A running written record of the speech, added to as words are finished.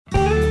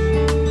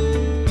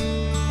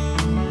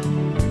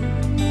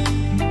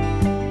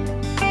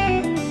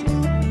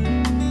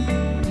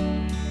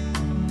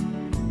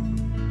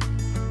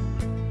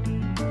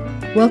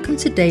Welcome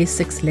to Day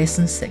 6,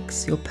 Lesson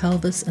 6, Your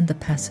Pelvis and the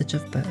Passage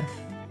of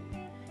Birth.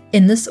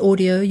 In this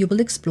audio, you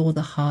will explore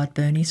the hard,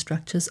 bony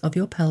structures of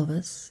your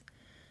pelvis,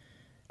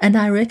 and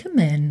I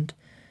recommend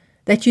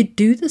that you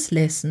do this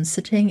lesson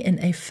sitting in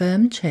a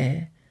firm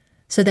chair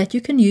so that you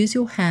can use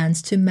your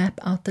hands to map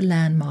out the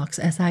landmarks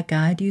as I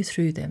guide you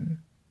through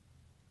them.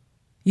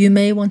 You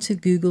may want to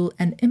Google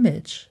an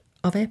image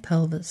of a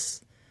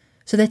pelvis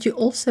so that you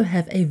also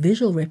have a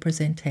visual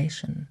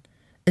representation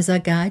as I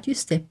guide you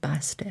step by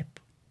step.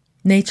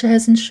 Nature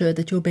has ensured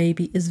that your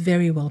baby is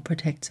very well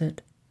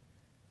protected.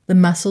 The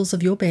muscles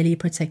of your belly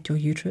protect your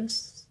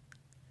uterus.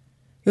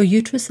 Your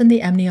uterus and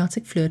the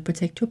amniotic fluid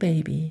protect your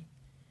baby,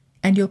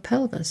 and your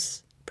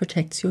pelvis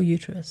protects your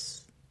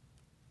uterus.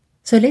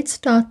 So let's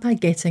start by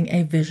getting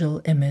a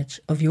visual image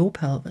of your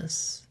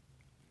pelvis.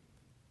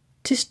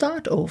 To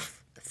start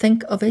off,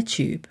 think of a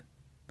tube,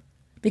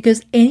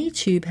 because any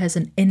tube has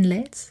an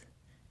inlet,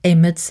 a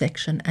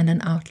midsection, and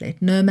an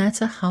outlet, no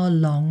matter how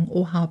long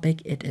or how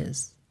big it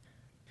is.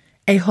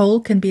 A hole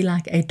can be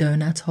like a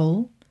donut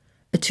hole,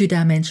 a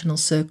two-dimensional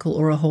circle,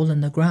 or a hole in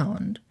the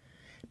ground,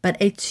 but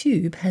a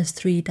tube has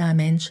 3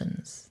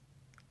 dimensions.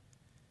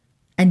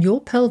 And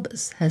your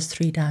pelvis has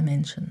 3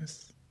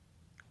 dimensions.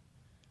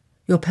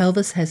 Your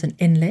pelvis has an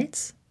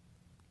inlet,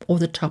 or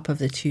the top of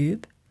the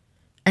tube,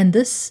 and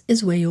this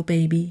is where your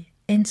baby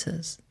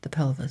enters the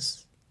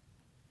pelvis.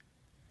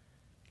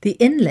 The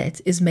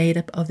inlet is made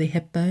up of the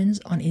hip bones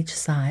on each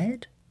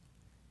side,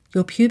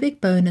 your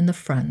pubic bone in the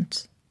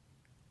front,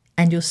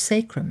 and your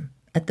sacrum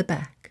at the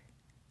back.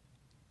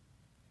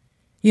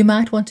 You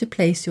might want to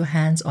place your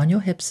hands on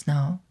your hips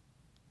now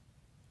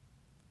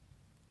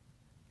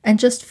and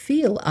just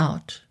feel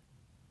out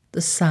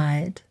the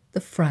side,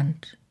 the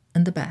front,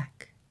 and the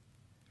back.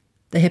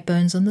 The hip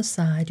bones on the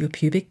side, your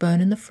pubic bone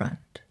in the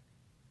front,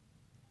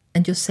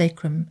 and your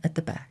sacrum at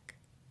the back.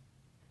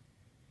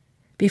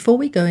 Before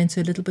we go into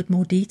a little bit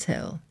more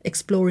detail,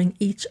 exploring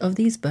each of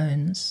these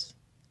bones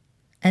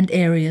and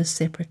areas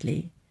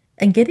separately,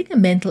 and getting a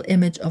mental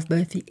image of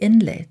both the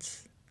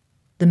inlet,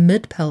 the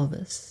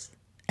mid-pelvis,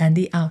 and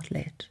the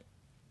outlet.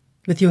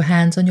 With your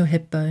hands on your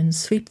hip bones,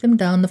 sweep them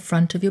down the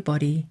front of your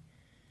body,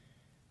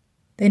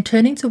 then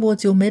turning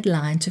towards your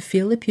midline to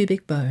feel the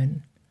pubic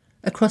bone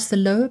across the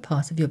lower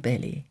part of your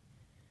belly,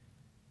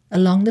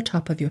 along the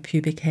top of your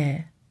pubic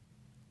hair.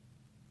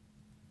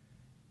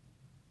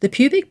 The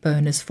pubic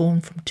bone is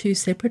formed from 2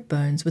 separate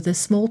bones with a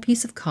small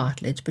piece of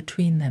cartilage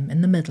between them in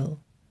the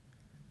middle.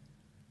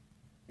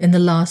 In the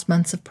last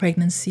months of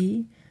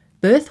pregnancy,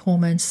 birth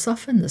hormones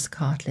soften this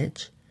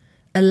cartilage,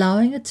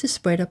 allowing it to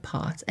spread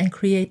apart and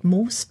create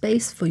more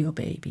space for your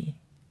baby.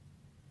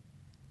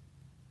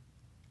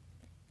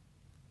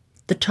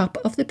 The top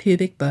of the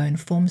pubic bone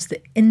forms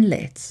the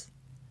inlet,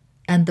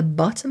 and the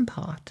bottom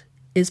part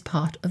is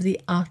part of the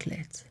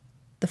outlet,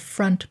 the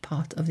front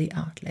part of the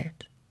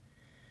outlet.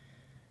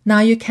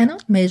 Now, you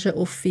cannot measure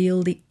or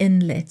feel the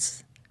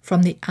inlet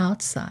from the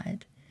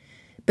outside,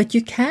 but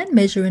you can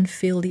measure and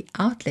feel the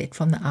outlet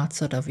from the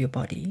outside of your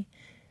body,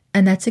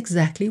 and that's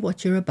exactly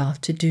what you're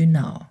about to do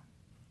now.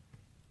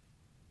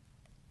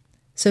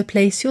 So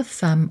place your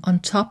thumb on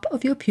top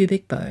of your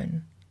pubic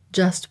bone,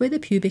 just where the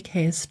pubic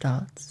hair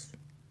starts,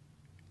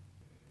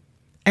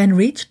 and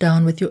reach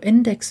down with your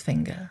index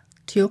finger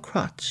to your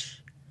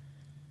crotch.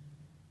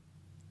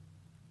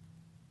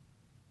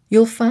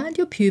 You'll find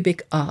your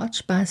pubic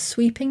arch by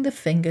sweeping the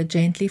finger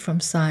gently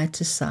from side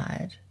to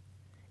side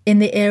in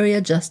the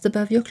area just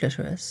above your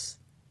clitoris,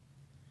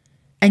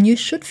 and you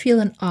should feel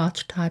an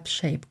arch-type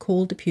shape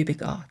called the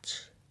pubic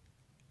arch.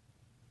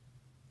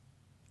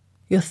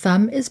 Your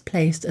thumb is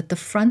placed at the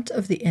front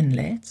of the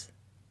inlet,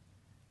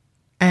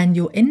 and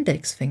your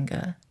index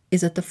finger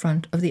is at the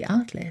front of the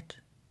outlet.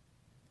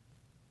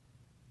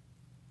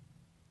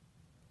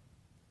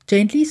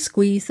 Gently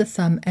squeeze the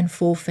thumb and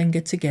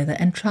forefinger together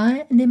and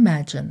try and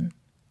imagine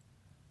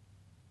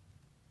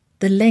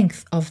the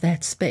length of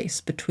that space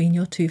between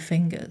your 2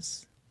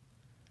 fingers.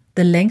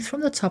 The length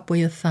from the top where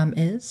your thumb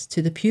is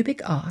to the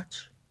pubic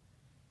arch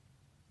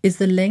is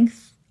the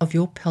length of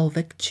your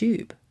pelvic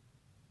tube.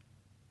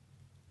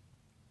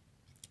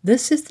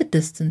 This is the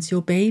distance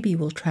your baby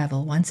will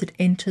travel once it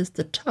enters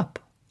the top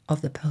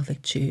of the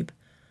pelvic tube,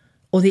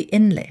 or the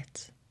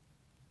inlet.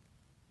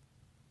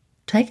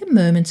 Take a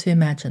moment to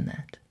imagine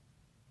that.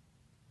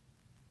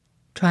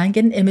 Try and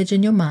get an image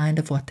in your mind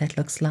of what that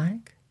looks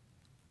like.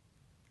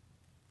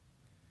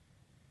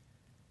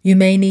 You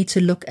may need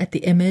to look at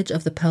the image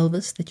of the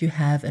pelvis that you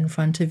have in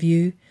front of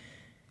you,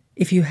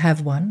 if you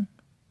have one,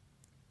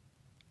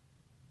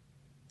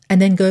 and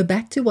then go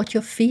back to what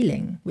you're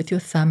feeling with your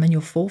thumb and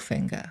your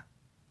forefinger,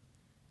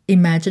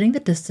 imagining the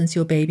distance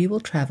your baby will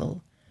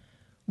travel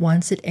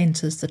once it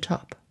enters the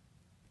top.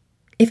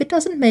 If it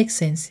doesn't make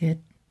sense yet,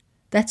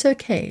 that's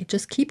okay.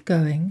 Just keep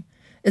going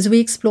as we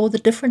explore the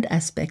different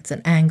aspects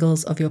and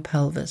angles of your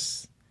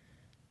pelvis.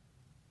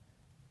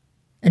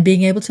 And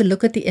being able to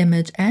look at the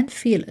image and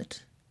feel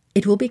it,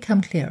 it will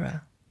become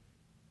clearer.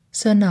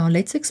 So now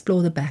let's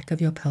explore the back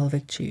of your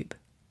pelvic tube.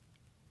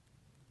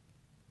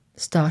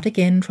 Start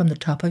again from the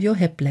top of your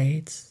hip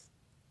blades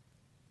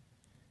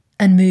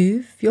And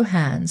move your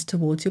hands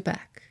towards your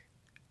back.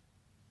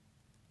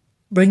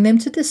 Bring them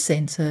to the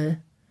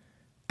center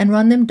and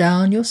run them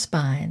down your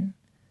spine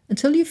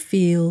until you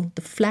feel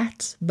the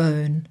flat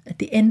bone at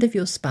the end of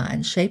your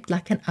spine shaped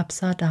like an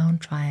upside down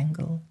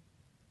triangle.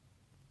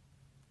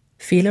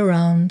 Feel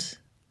around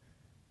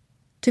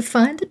to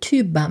find the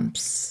two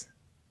bumps,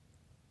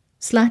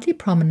 slightly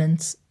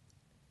prominent,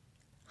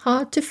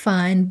 hard to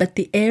find, but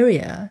the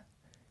area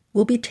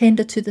will be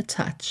tender to the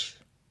touch.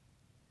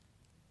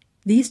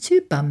 These two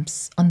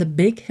bumps on the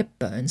big hip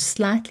bones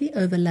slightly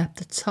overlap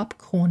the top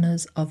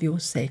corners of your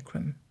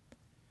sacrum.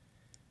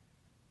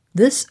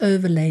 This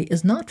overlay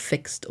is not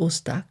fixed or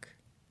stuck.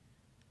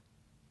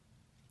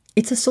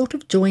 It's a sort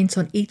of joint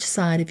on each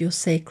side of your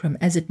sacrum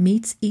as it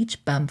meets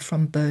each bump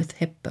from both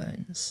hip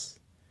bones.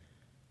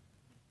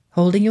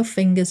 Holding your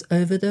fingers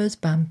over those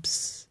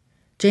bumps,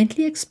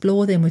 gently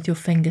explore them with your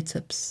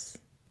fingertips,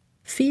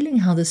 feeling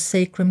how the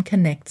sacrum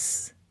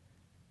connects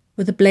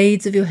with the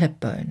blades of your hip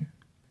bone,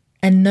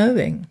 and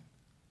knowing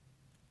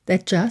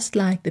that just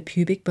like the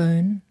pubic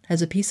bone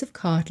has a piece of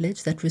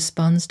cartilage that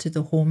responds to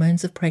the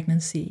hormones of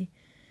pregnancy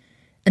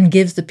and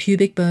gives the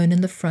pubic bone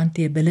in the front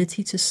the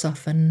ability to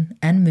soften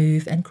and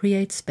move and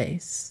create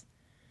space,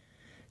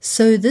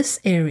 so this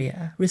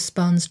area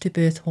responds to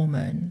birth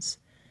hormones,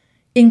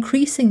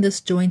 increasing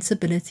this joint's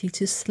ability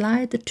to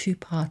slide the two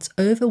parts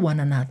over one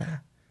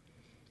another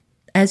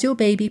as your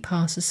baby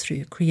passes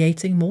through,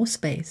 creating more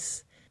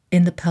space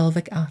in the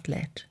pelvic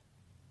outlet.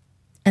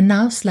 And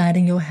now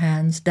sliding your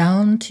hands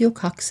down to your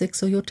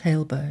coccyx or your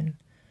tailbone,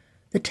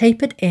 the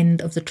tapered end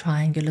of the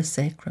triangular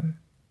sacrum.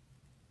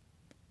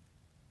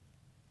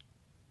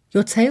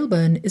 Your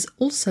tailbone is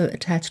also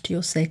attached to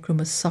your sacrum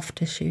with soft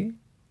tissue,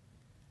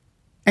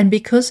 and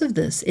because of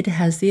this, it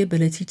has the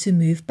ability to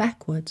move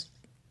backwards.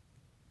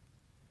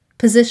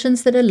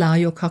 Positions that allow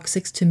your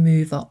coccyx to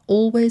move are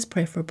always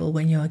preferable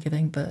when you are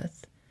giving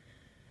birth.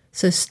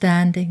 So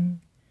standing,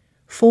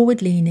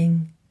 forward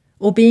leaning,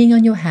 or being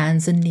on your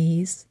hands and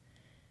knees,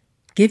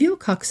 give your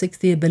coccyx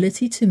the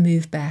ability to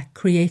move back,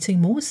 creating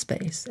more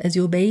space as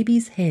your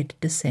baby's head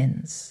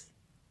descends.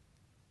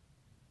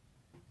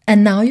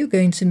 And now you're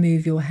going to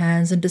move your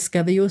hands and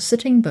discover your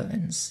sitting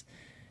bones,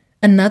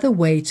 another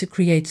way to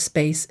create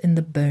space in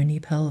the bony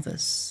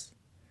pelvis.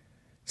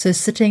 So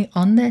sitting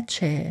on that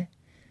chair,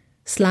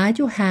 slide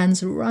your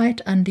hands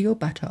right under your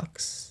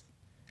buttocks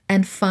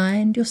and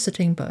find your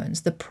sitting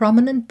bones, the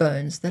prominent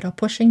bones that are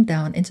pushing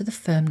down into the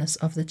firmness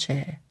of the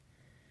chair.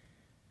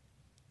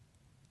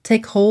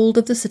 Take hold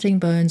of the sitting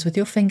bones with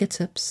your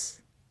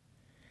fingertips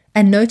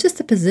and notice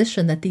the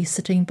position that these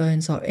sitting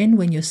bones are in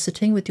when you're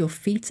sitting with your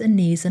feet and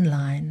knees in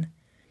line,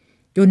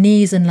 your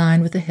knees in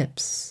line with the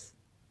hips.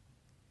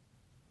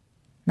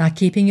 Now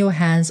keeping your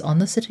hands on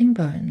the sitting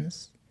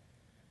bones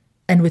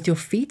and with your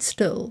feet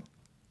still,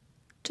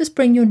 just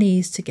bring your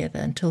knees together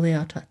until they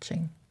are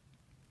touching.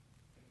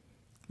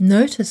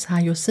 Notice how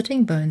your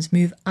sitting bones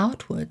move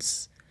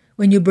outwards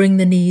when you bring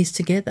the knees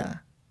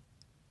together.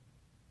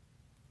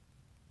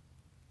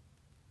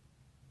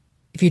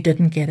 If you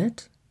didn't get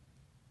it,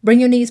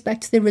 bring your knees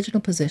back to the original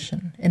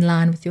position in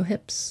line with your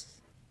hips,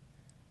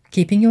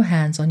 keeping your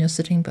hands on your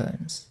sitting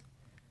bones.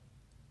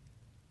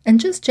 And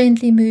just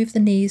gently move the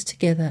knees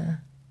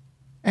together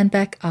and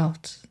back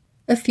out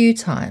a few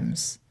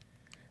times,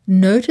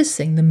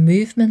 noticing the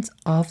movement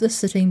of the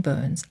sitting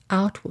bones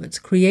outwards,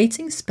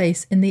 creating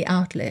space in the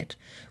outlet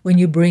when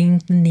you bring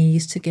the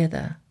knees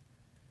together.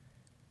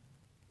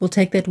 We'll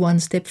take that one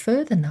step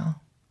further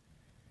now,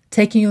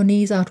 taking your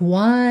knees out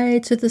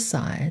wide to the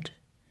side.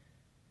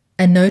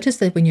 And notice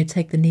that when you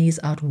take the knees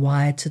out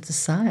wide to the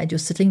side, your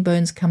sitting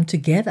bones come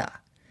together,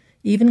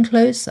 even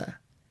closer,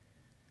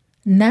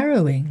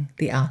 narrowing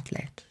the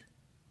outlet.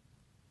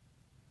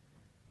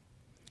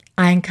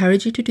 I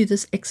encourage you to do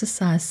this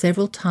exercise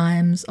several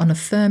times on a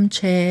firm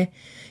chair.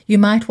 You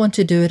might want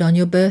to do it on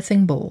your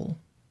birthing ball.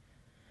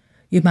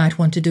 You might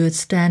want to do it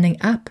standing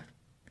up,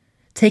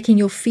 taking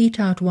your feet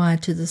out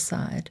wide to the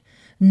side,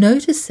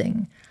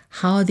 noticing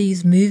how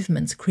these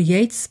movements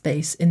create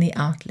space in the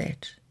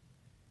outlet.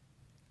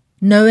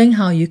 Knowing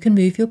how you can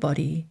move your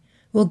body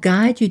will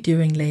guide you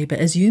during labor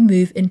as you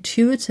move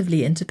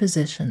intuitively into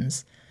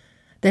positions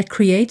that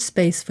create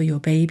space for your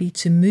baby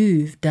to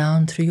move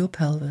down through your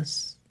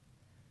pelvis.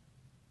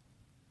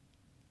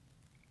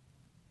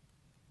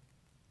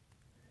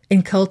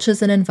 In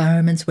cultures and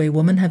environments where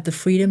women have the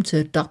freedom to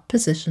adopt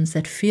positions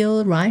that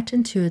feel right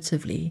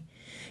intuitively,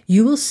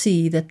 you will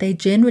see that they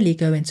generally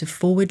go into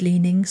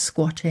forward-leaning,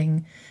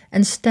 squatting,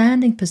 and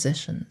standing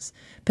positions,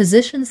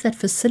 positions that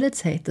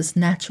facilitate this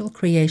natural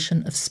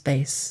creation of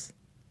space.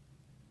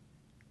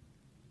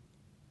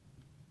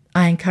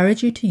 I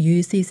encourage you to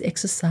use these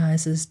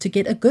exercises to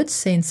get a good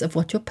sense of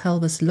what your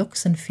pelvis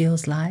looks and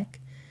feels like,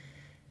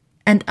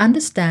 and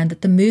understand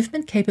that the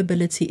movement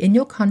capability in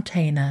your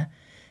container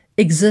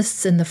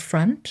exists in the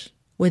front,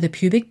 where the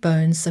pubic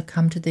bones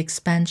succumb to the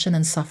expansion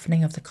and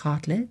softening of the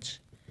cartilage,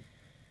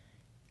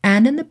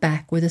 and in the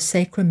back, where the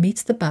sacrum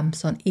meets the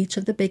bumps on each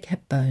of the big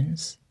hip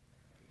bones.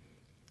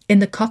 in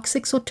the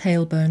coccyx or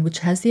tailbone, which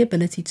has the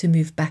ability to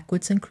move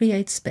backwards and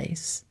create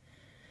space,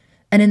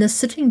 and in the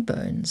sitting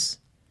bones,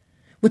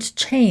 which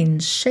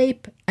change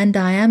shape and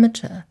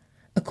diameter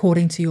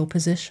according to your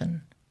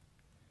position.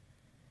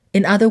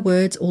 In other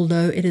words,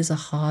 although it is a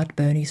hard,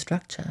 bony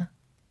structure,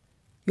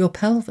 your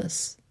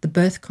pelvis, the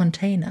birth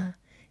container,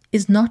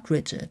 is not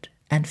rigid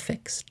and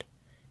fixed.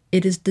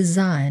 It is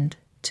designed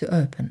to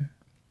open.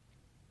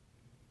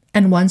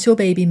 And once your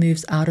baby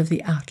moves out of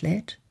the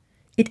outlet,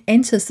 it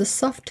enters the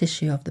soft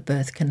tissue of the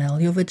birth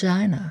canal, your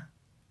vagina.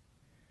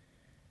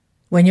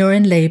 When you're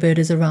in labor, it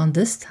is around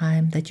this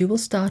time that you will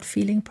start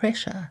feeling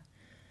pressure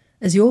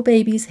as your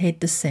baby's head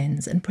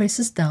descends and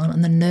presses down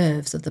on the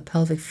nerves of the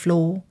pelvic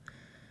floor,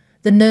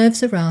 the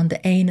nerves around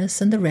the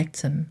anus and the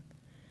rectum,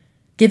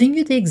 giving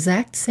you the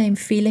exact same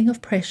feeling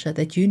of pressure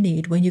that you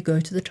need when you go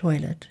to the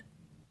toilet.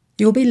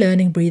 You'll be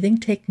learning breathing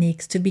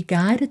techniques to be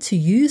guided to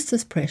use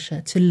this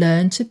pressure to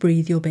learn to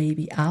breathe your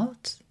baby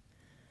out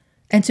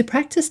and to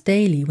practice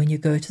daily when you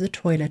go to the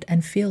toilet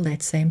and feel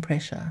that same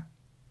pressure.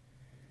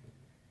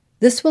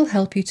 This will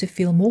help you to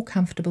feel more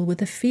comfortable with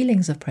the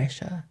feelings of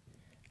pressure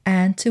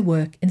and to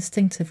work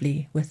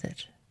instinctively with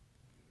it.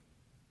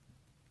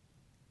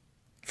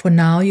 For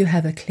now, you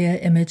have a clear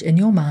image in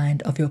your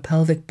mind of your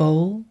pelvic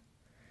bowl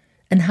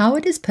and how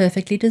it is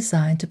perfectly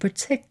designed to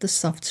protect the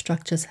soft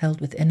structures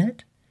held within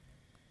it,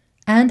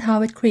 and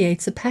how it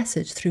creates a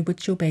passage through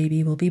which your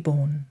baby will be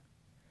born.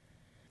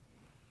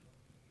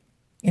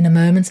 In a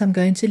moment, I'm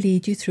going to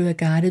lead you through a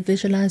guided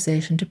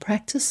visualization to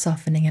practice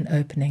softening and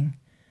opening.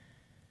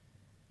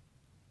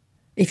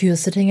 If you are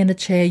sitting in a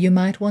chair, you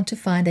might want to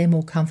find a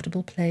more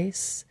comfortable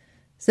place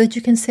so that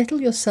you can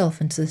settle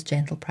yourself into this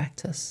gentle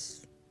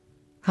practice,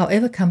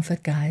 however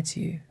comfort guides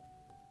you.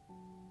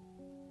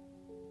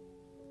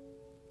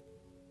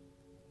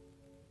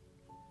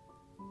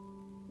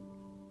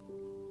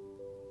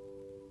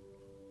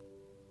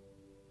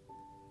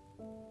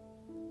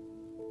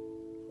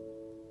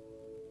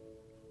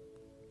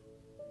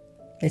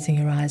 Letting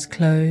your eyes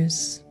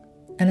close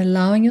and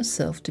allowing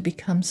yourself to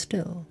become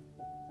still,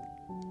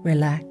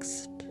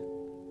 relaxed,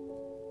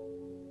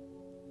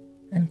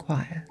 and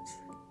quiet.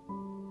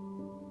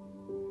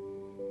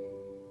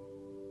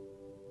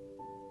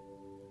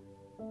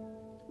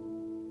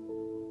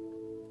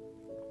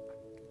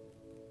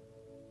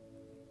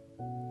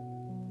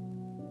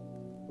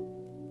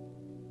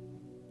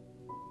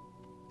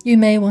 You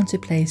may want to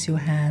place your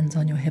hands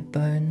on your hip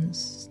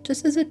bones,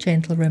 just as a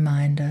gentle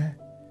reminder.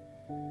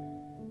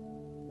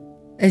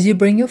 As you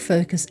bring your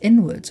focus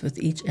inwards with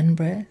each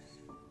in-breath,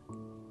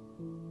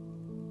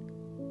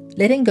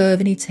 letting go of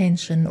any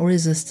tension or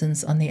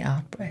resistance on the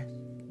out-breath.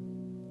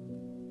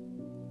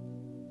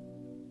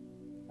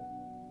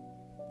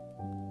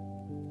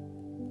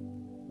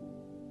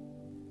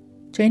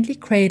 Gently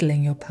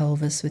cradling your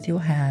pelvis with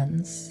your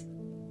hands,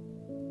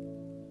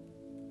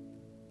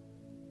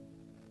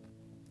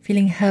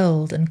 feeling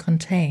held and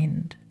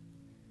contained,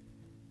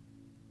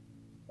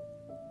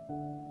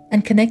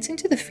 and connecting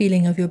to the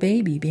feeling of your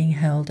baby being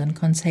held and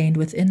contained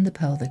within the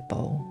pelvic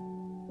bowl.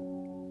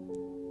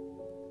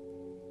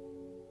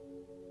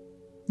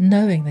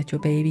 Knowing that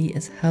your baby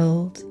is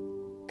held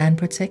and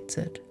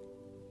protected.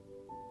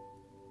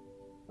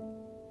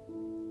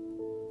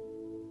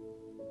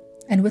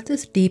 And with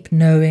this deep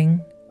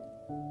knowing,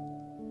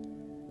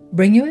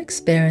 bring your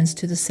experience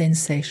to the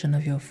sensation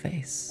of your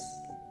face.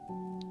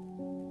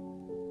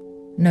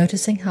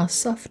 Noticing how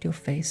soft your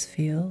face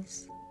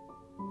feels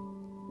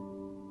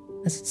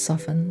as it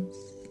softens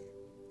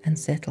and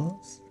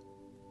settles.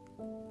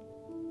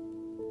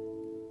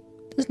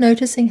 Just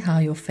noticing how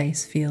your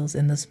face feels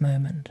in this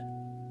moment.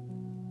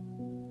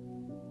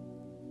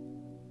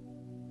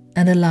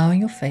 And allowing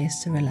your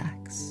face to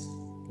relax.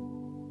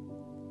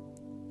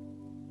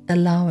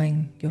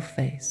 Allowing your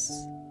face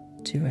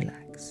to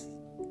relax.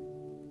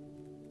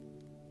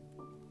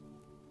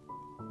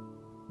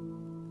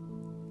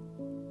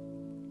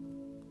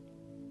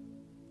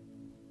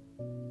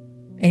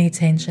 Any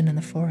tension in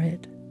the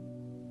forehead,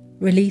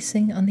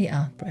 releasing on the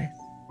out-breath.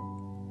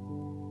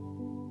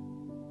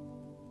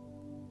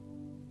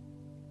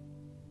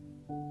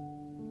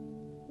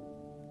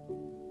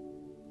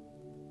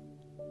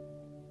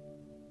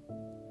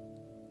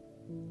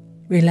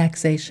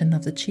 Relaxation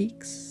of the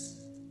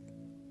cheeks,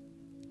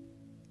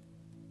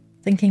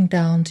 thinking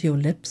down to your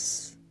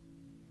lips.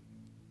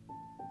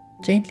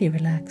 Gently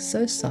relax,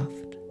 so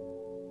soft,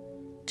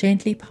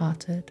 gently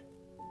parted.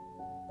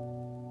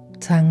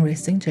 Tongue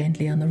resting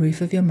gently on the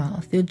roof of your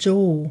mouth, your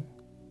jaw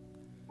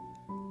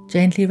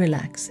gently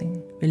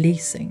relaxing,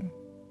 releasing.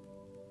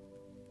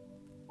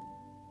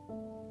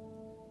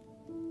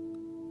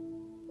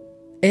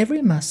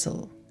 Every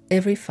muscle,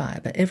 every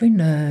fiber, every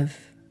nerve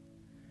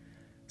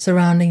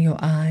surrounding your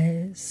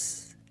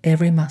eyes,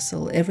 every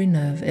muscle, every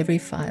nerve, every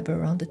fiber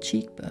around the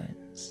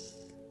cheekbones.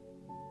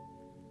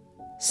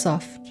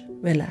 Soft,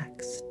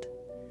 relaxed.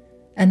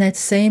 And that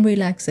same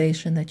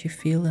relaxation that you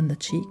feel in the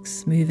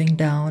cheeks, moving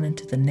down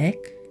into the neck,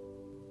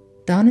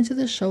 down into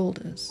the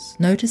shoulders,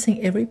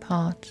 noticing every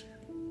part,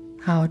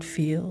 how it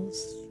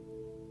feels.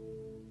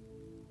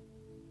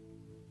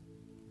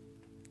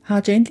 how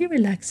gently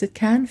relaxed it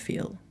can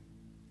feel.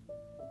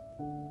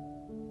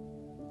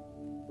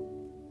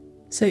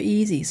 So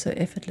easy, so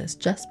effortless,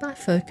 just by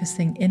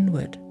focusing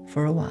inward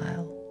for a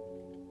while.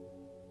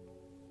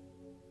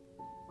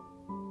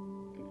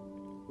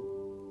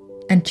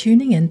 And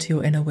tuning into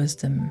your inner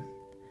wisdom,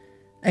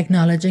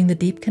 acknowledging the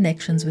deep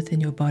connections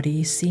within your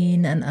body,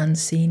 seen and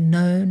unseen,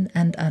 known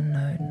and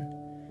unknown.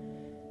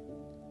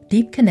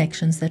 Deep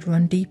connections that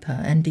run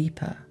deeper and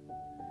deeper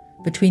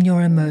between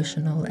your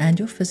emotional and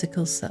your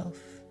physical self.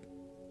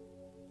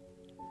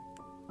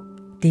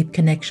 Deep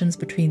connections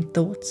between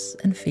thoughts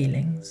and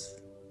feelings.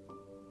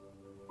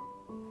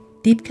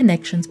 Deep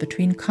connections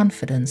between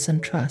confidence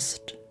and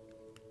trust.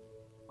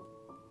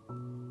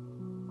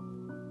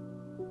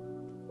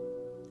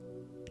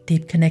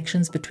 Deep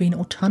connections between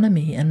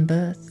autonomy and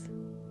birth.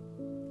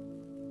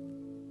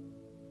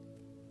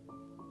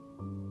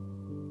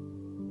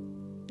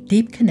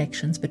 Deep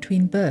connections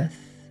between birth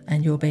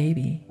and your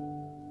baby.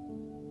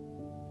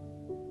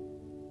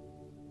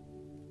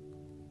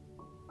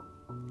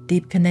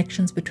 Deep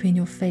connections between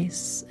your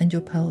face and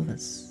your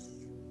pelvis.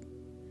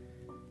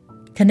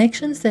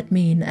 Connections that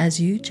mean as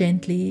you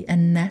gently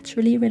and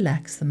naturally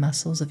relax the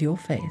muscles of your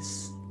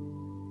face,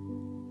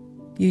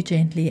 you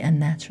gently and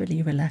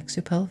naturally relax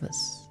your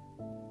pelvis.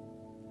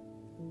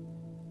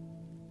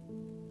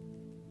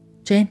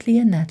 Gently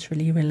and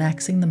naturally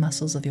relaxing the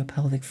muscles of your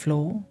pelvic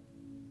floor.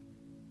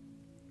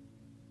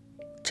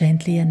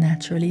 Gently and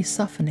naturally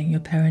softening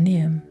your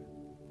perineum.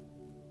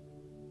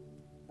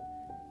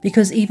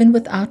 Because even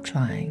without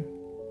trying,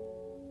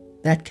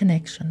 that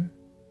connection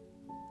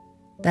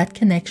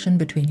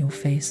between your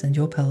face and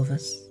your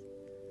pelvis,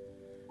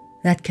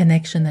 that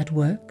connection that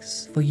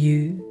works for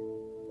you,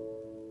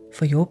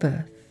 for your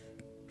birth,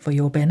 for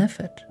your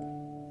benefit,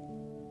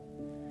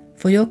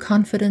 for your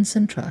confidence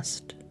and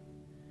trust,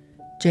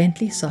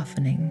 gently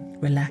softening,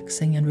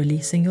 relaxing and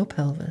releasing your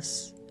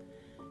pelvis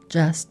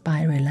just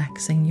by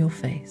relaxing your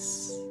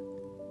face.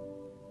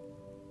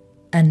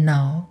 And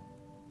now,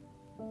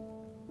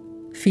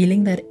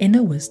 feeling that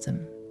inner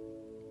wisdom,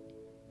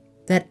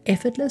 that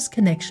effortless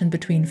connection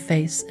between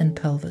face and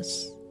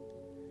pelvis,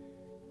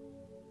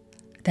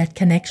 that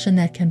connection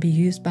that can be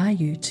used by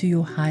you to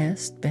your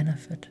highest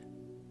benefit.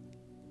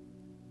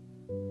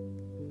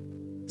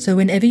 So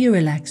whenever you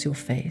relax your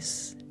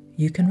face,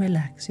 you can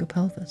relax your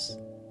pelvis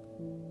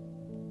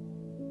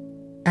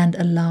and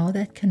allow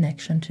that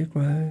connection to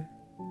grow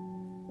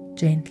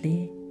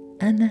gently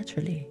and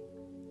naturally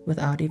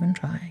without even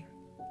trying.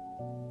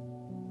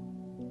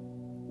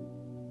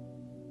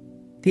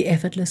 The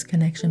effortless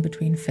connection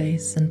between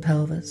face and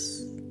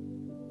pelvis.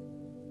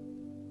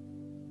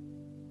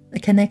 A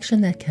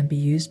connection that can be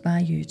used by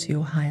you to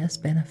your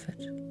highest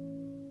benefit.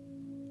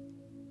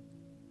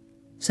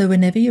 So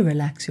whenever you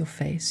relax your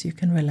face, you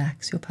can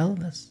relax your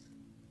pelvis.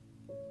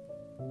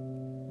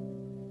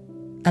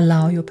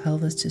 Allow your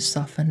pelvis to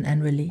soften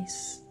and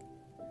release,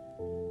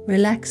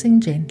 relaxing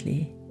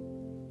gently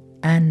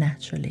and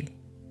naturally,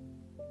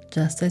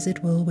 just as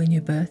it will when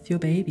you birth your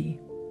baby.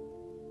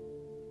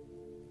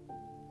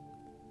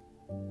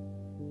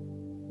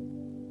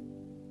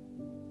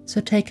 So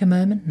take a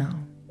moment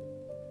now.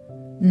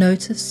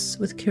 Notice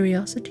with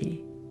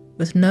curiosity,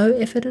 with no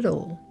effort at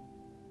all,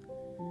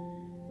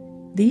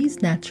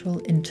 these natural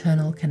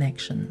internal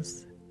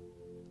connections,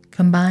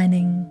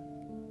 combining,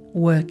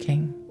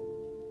 working,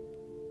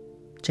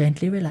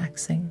 gently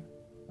relaxing,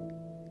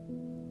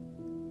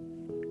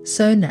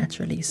 so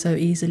naturally, so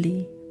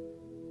easily,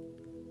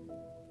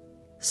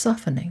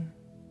 softening,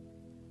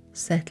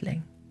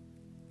 settling,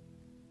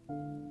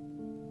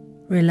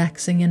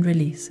 relaxing and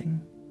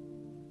releasing.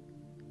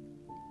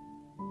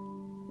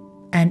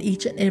 And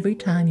each and every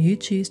time you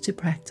choose to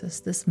practice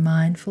this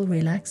mindful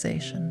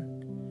relaxation,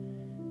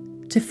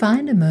 to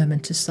find a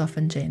moment to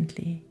soften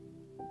gently,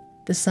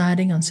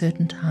 deciding on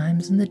certain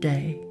times in the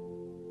day,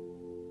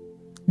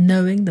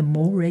 knowing the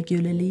more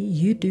regularly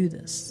you do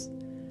this,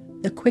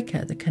 the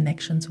quicker the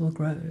connections will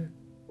grow,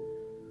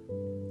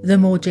 the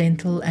more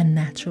gentle and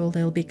natural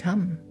they'll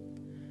become,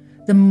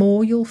 the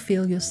more you'll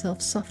feel yourself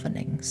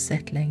softening,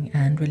 settling,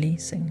 and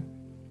releasing.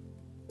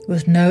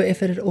 With no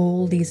effort at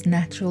all, these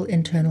natural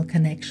internal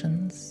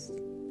connections,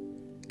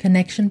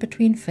 connection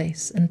between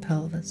face and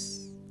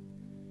pelvis,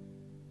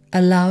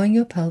 allowing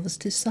your pelvis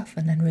to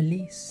soften and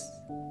release,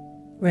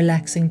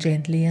 relaxing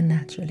gently and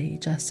naturally,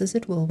 just as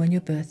it will when you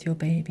birth your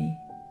baby.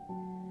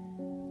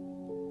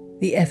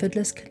 The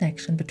effortless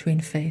connection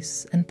between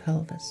face and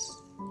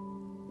pelvis.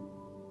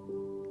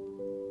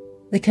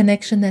 The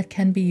connection that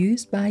can be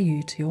used by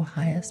you to your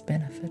highest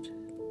benefit.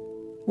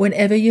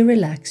 Whenever you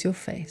relax your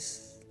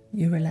face,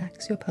 you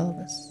relax your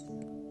pelvis.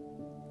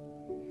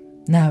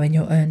 Now in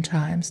your own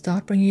time,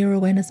 start bringing your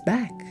awareness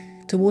back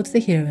towards the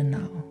here and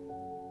now.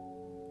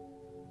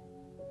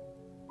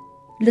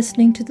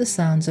 Listening to the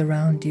sounds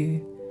around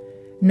you,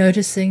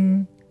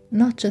 noticing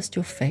not just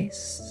your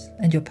face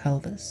and your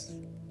pelvis,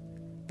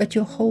 but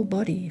your whole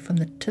body from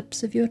the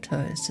tips of your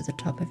toes to the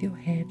top of your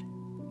head.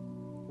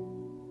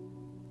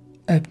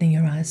 Opening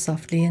your eyes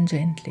softly and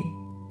gently.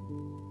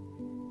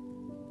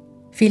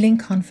 feeling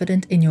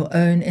confident in your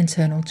own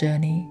internal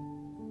journey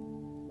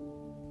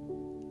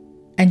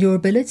and your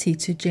ability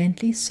to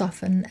gently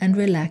soften and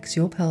relax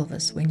your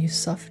pelvis when you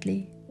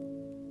softly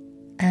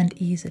and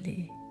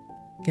easily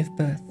give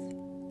birth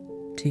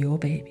to your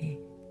baby.